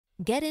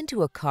Get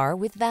into a car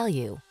with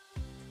value.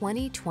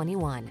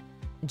 2021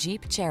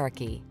 Jeep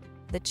Cherokee.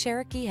 The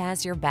Cherokee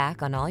has your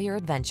back on all your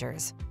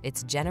adventures.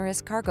 Its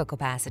generous cargo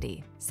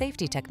capacity,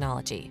 safety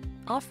technology,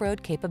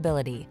 off-road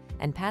capability,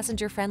 and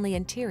passenger-friendly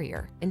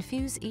interior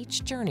infuse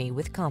each journey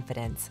with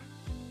confidence.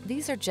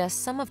 These are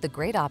just some of the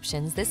great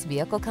options this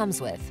vehicle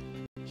comes with: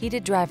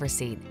 heated driver's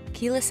seat,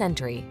 keyless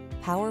entry,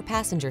 power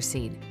passenger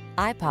seat,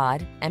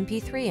 iPod,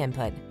 MP3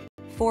 input,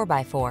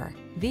 4x4,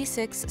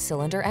 V6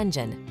 cylinder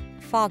engine,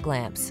 fog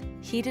lamps,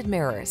 heated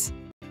mirrors,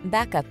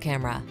 backup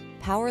camera,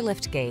 power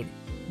liftgate.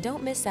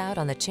 Don't miss out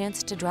on the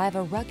chance to drive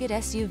a rugged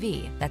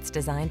SUV that's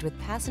designed with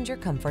passenger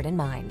comfort in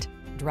mind.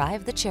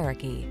 Drive the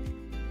Cherokee.